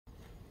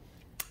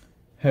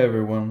Hey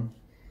everyone.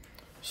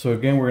 So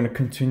again, we're going to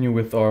continue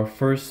with our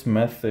first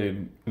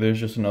method. There's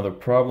just another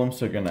problem.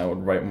 So again, I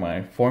would write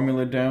my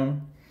formula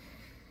down,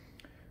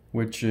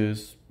 which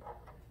is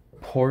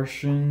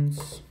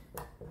portions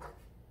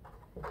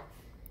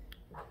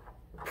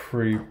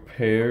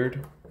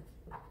prepared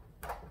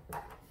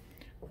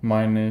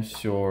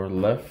minus your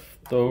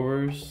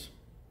leftovers.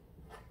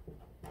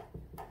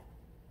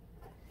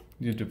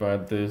 You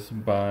divide this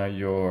by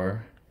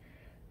your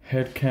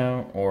head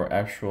count or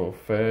actual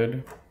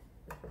fed.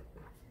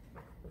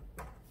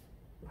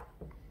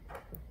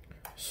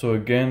 So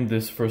again,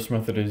 this first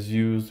method is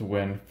used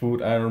when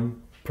food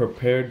item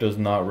prepared does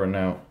not run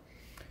out.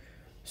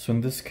 So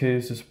in this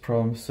case, this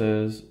problem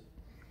says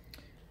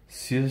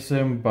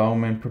CSM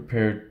Bauman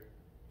prepared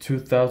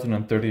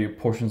 2,038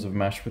 portions of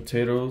mashed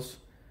potatoes.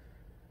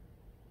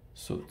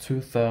 So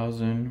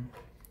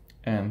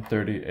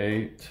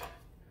 2,038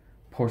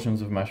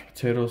 portions of mashed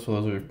potatoes. So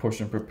those are your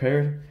portion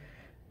prepared.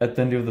 At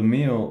the end of the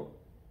meal,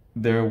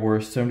 there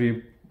were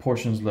 70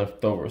 portions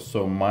left over.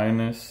 So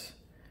minus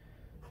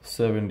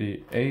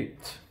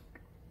 78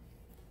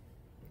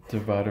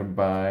 divided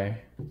by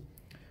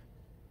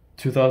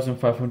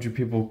 2,500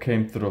 people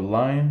came through the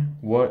line.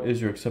 What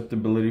is your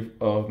acceptability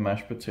of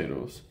mashed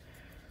potatoes?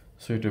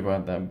 So you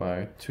divide that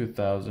by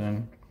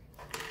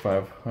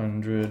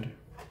 2,500.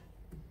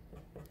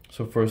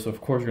 So first,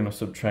 of course, you're going to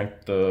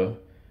subtract the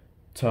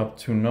top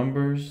two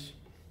numbers.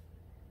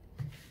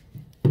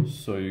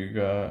 So you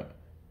got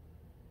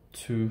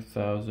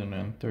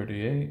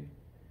 2,038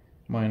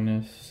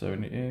 minus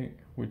 78,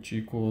 which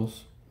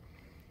equals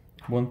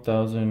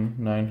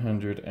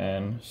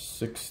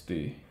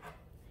 1,960.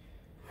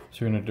 So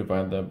you're going to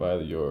divide that by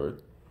your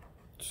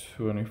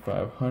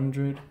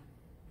 2,500.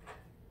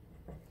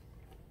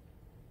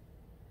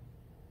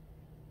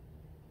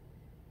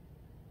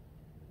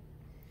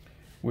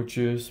 Which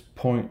is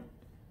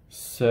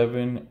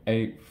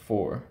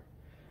 0.784.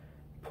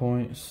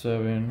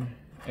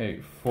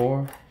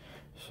 0.784.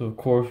 So of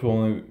course we'll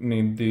only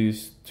need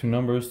these two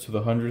numbers to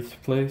the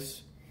hundredth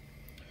place.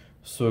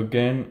 So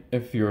again,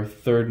 if your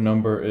third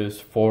number is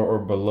 4 or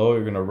below,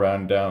 you're going to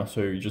round down. So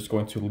you're just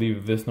going to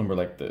leave this number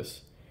like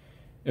this.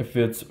 If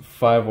it's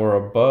 5 or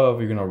above,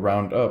 you're going to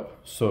round up.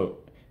 So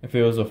if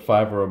it was a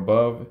 5 or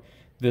above,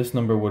 this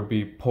number would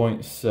be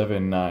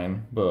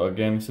 0.79. But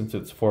again, since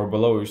it's 4 or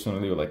below, we're just going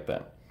to leave it like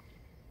that.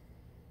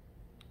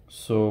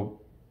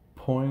 So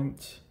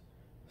 0.78.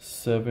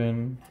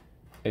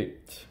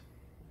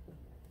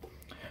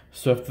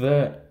 So after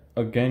that,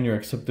 again, your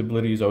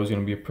acceptability is always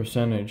going to be a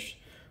percentage.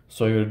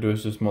 So all you gotta do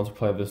is just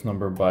multiply this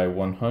number by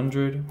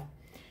 100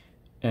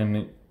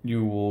 and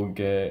you will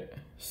get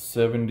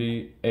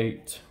 78%.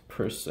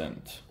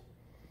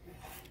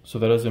 So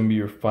that is gonna be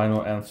your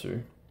final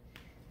answer.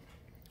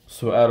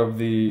 So out of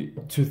the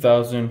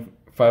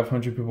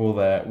 2,500 people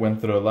that went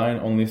through the line,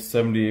 only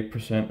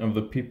 78% of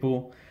the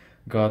people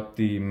got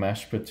the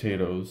mashed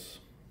potatoes.